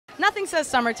Nothing says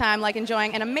summertime like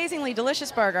enjoying an amazingly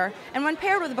delicious burger, and when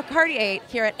paired with a Bacardi 8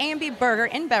 here at A&B Burger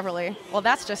in Beverly, well,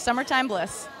 that's just summertime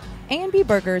bliss. A&B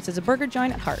Burgers is a burger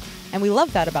joint at heart, and we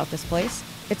love that about this place.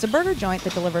 It's a burger joint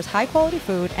that delivers high-quality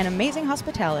food and amazing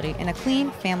hospitality in a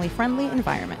clean, family-friendly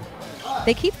environment.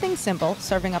 They keep things simple,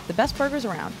 serving up the best burgers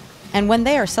around. And when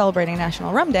they are celebrating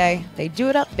National Rum Day, they do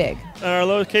it up big. Our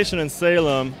location in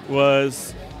Salem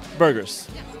was burgers,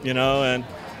 and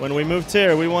when we moved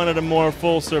here, we wanted a more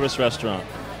full-service restaurant.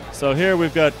 So here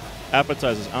we've got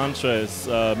appetizers, entrees,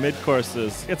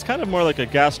 mid-courses. It's kind of more like a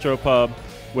gastropub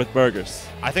with burgers.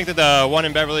 I think that the one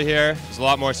in Beverly here is a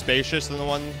lot more spacious than the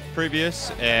one previous,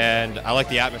 and I like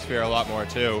the atmosphere a lot more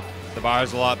too. The bar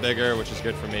is a lot bigger, which is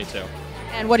good for me too.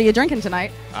 And what are you drinking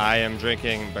tonight? I am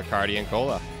drinking Bacardi and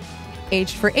Cola.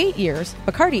 Aged for 8 years,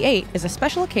 Bacardi 8 is a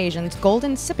special occasions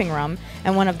golden sipping rum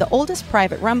and one of the oldest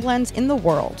private rum blends in the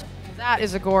world. That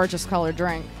is a gorgeous colored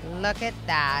drink. Look at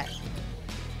that.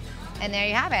 And there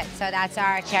you have it. So that's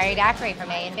our cherry daiquiri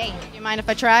from A&B. You mind if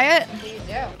I try it? Please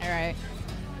do. All right.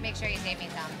 Make sure you save me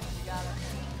some.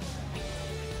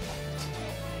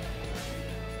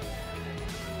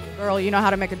 Girl, you know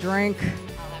how to make a drink. I'll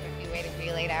have it be waiting for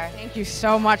you later. Thank you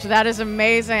so much. That is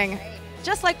amazing.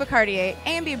 Just like Bacardi 8,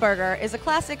 A&B Burger is a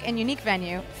classic and unique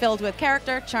venue filled with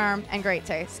character, charm, and great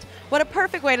taste. What a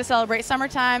perfect way to celebrate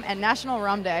summertime and National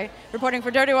Rum Day. Reporting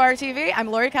for Dirty Wire TV, I'm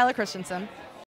Lori Kyler Christensen.